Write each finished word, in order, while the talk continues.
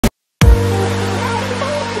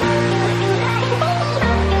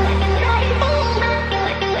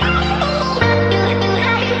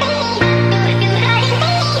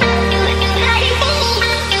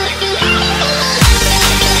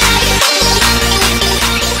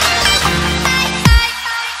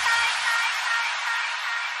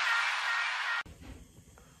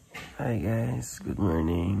Hi guys, good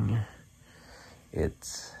morning.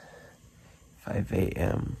 It's 5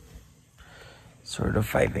 a.m. Sort of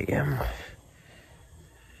 5 a.m.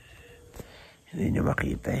 Hindi nyo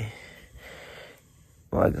makita eh.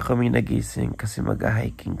 Maaga kami nagising kasi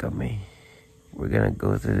mag-hiking kami. We're gonna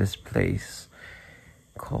go to this place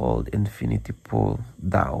called Infinity Pool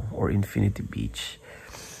daw or Infinity Beach.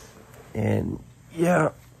 And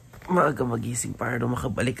yeah, maaga magising para daw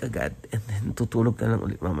makabalik agad and then tutulog na lang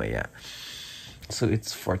ulit mamaya. So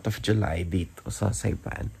it's 4th of July dito sa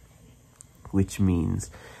Saipan, which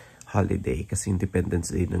means holiday kasi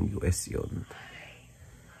Independence Day ng US yun.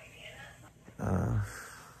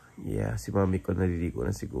 Yeah, si mami ko naliligo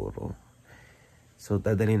na siguro. So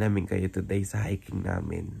dadalhin namin kayo today sa hiking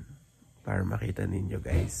namin para makita ninyo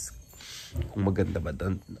guys kung maganda ba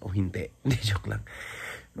doon o hindi. Hindi, joke lang.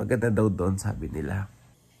 Maganda daw doon, sabi nila.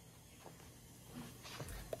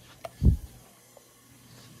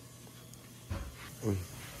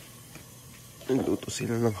 Nagluto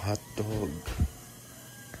sila ng hotdog.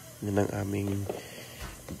 Yan ang aming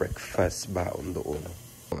breakfast baon doon.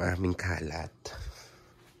 Ang aming kalat.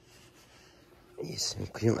 Isin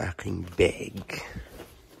ko yung aking bag.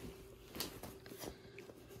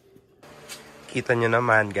 Kita nyo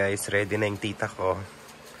naman guys, ready na yung tita ko.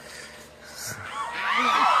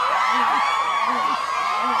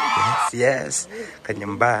 Yes.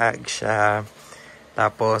 Kanyang bag siya.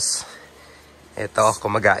 Tapos, eto ako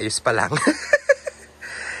mag-aayos pa lang.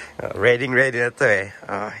 Ready na to eh.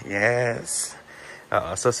 Oh, yes.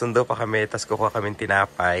 Susundo pa kami, tapos kukuha kami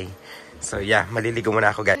tinapay. So yeah, maliligo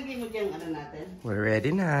muna ako guys. We're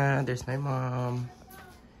ready na. There's my mom.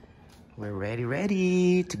 We're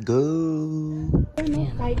ready to go.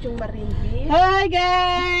 Kahit yung marine beach. Hi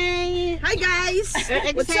guys! Hi guys!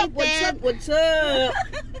 What's up?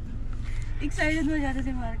 Excited mo yata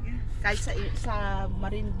si Mark. Kahit sa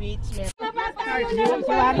marine beach.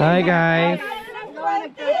 Hi guys!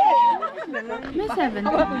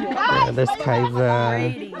 There's Kaiza.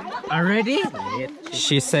 Already?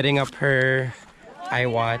 She's setting up her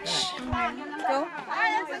iWatch.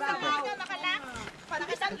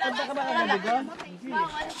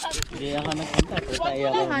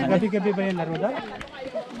 Gabi-gabi ba yung laro doon?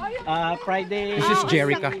 Friday. This is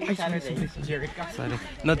Jerica. Jerica. Sorry.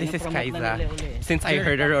 No, this is Kaiza. Since I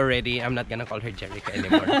heard her already, I'm not gonna call her Jerica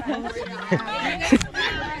anymore.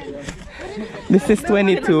 This is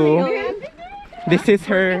 22. This is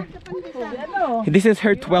her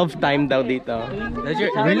 12th time daw dito.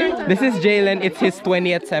 Really? This is Jalen. It's his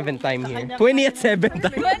 27th time here. 27th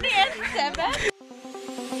time. 27?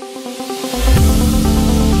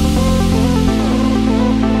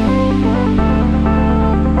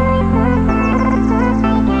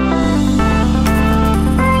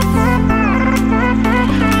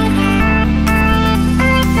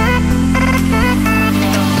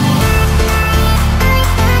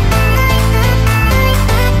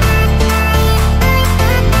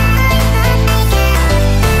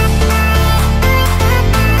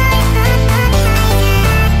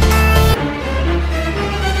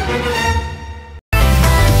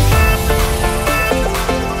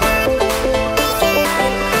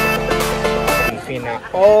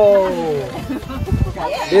 Oh!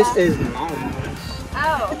 This is nice.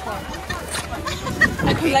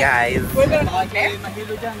 Okay guys.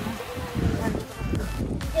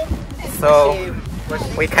 So,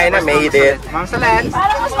 we kinda made it.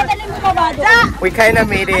 We kinda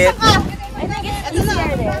made it.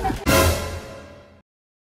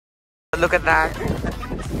 Look at that.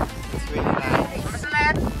 It's really nice.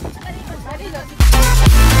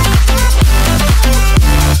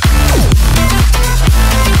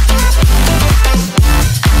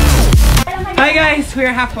 Hi guys,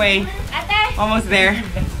 we're halfway. Almost there.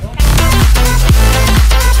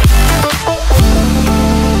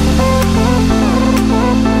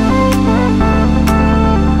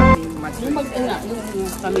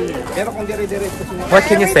 What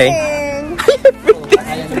can you say?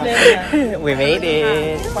 We made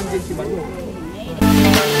it.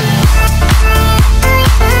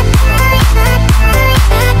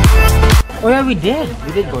 Oh yeah, we did.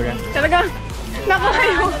 We did go there. Talaga?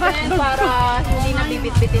 Para hindi na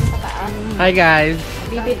bibit-bitin sa taas. Hi guys.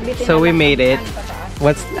 Bibit-bitin So we made it.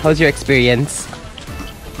 How's your experience?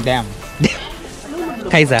 Damn.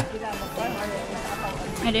 Kaiza.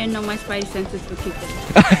 I didn't know my spice senses would kick in.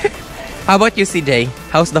 How about you, CJ?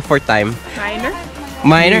 How's the 4th time? Minor?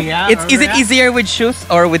 Minor? Yeah, Is it easier with shoes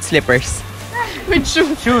or with slippers? With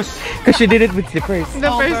shoes. Because she did it with slippers. The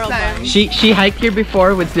first time. She hiked here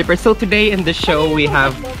before with slippers. So today in the show we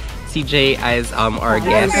have CJ as our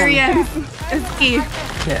guest. Experience is key.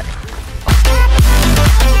 Yeah.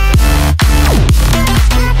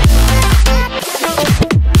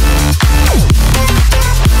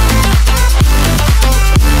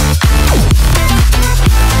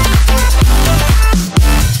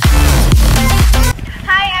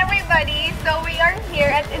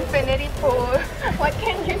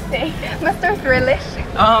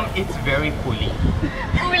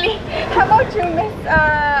 Don't you miss,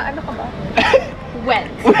 ano ka ba?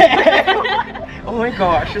 Wet. Oh my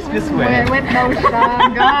gosh, it's Miss Wet. Wet daw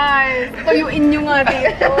siya, guys. Tuyuin nyo nga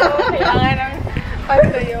dito. Kailangan ng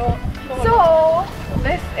pagtuyo. So,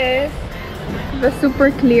 this is the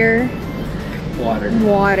super clear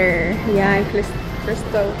water. Yeah,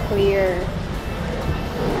 crystal clear.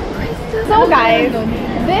 So guys,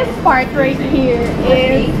 this part right here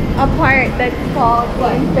is a part that's called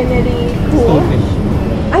the Infinity Pool.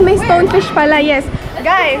 Ay, may stonefish pala, yes.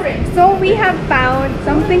 Guys, so we have found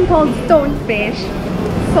something called stonefish.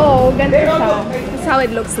 So, ganito siya. This is how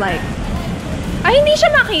it looks like. Ay, hindi siya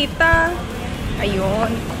makita.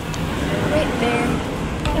 Ayun. Wait there.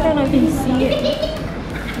 I don't know if you can see it.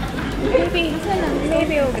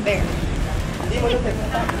 Maybe over there.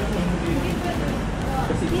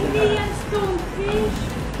 Hindi yan stonefish.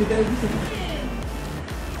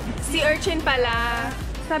 Sea urchin pala.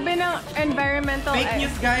 Sabi ng environmental... Fake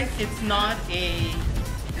news, guys. It's not a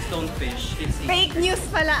stonefish. It's a... Fake news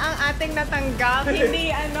pala ang ating natanggap.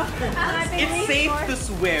 Hindi ano, ang ating It's safe to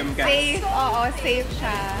swim, guys. Safe, oo, safe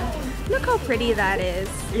siya. Look how pretty that is.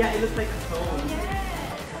 Yeah, it looks like a stone.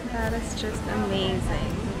 That is just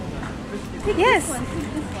amazing. Yes!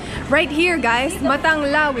 Right here, guys, matang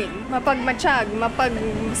lawin, mapagmatsyag, mapag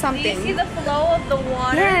something. Do you see the flow of the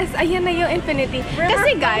water? Yes, ayan na yung infinity.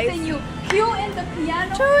 Kasi guys, Cue in the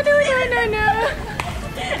piano.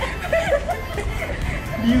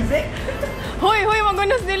 Music? Hoy, wag mo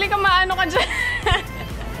nas dili ka maano ka dyan.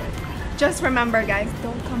 Just remember, guys,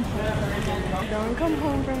 don't come home. Don't come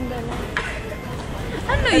home from dinner.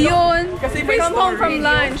 Ano yun? Kasi Come home from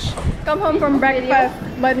lunch. Come home from breakfast,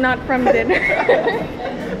 but not from dinner.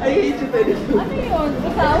 I hate you, Teddy. Ano yun?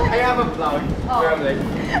 Ikaw? I have a vlog where I'm like...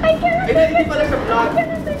 I can't. Hindi pala siya vlog.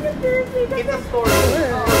 It's a story.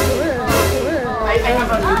 I have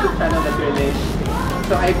a YouTube channel that's related.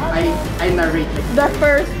 So I narrate like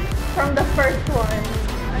From the first one.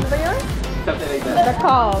 Ano ba yun? something like that. The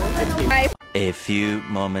call. A few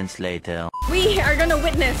moments later. We are gonna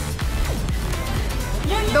witness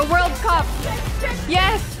the World Cup.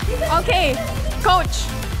 Yes! Okay. Coach!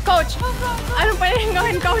 Ano pa yung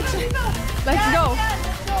gawin, Coach? Let's go.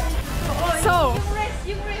 So.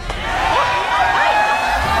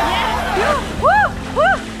 Yes! Woo!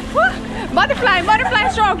 Butterfly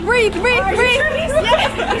stroke. Breathe.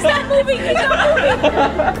 Yes! He's not moving.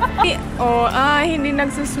 Oh, hindi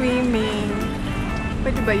nagsuswimming.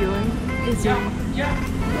 Pwede ba yun?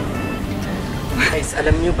 Guys,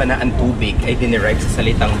 alam niyo ba na ang tubig ay dinerive sa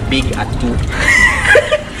salitang big at two?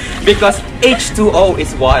 Because H2O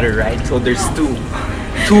is water, right? So there's two.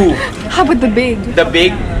 How about the big? The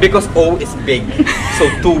big, because O is big. So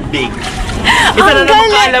too big. Isa na naman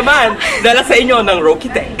kaalaman. Dala sa inyo ng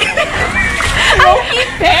RoqueTech.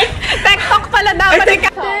 RoqueTech? TikTok pala dapat.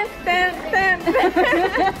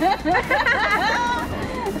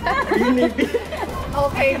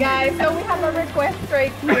 Okay guys, so we have a request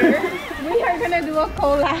right here. We are gonna do a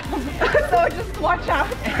collab. So just watch out.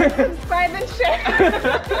 Subscribe and share.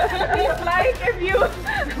 Please like if you...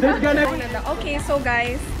 There's gonna be... Okay, so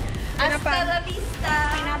guys. Hasta la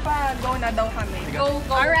vista. Pinapa-go na daw kami. Go.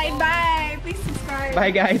 Alright, bye! Please subscribe.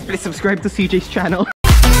 Bye guys, please subscribe to CJ's channel.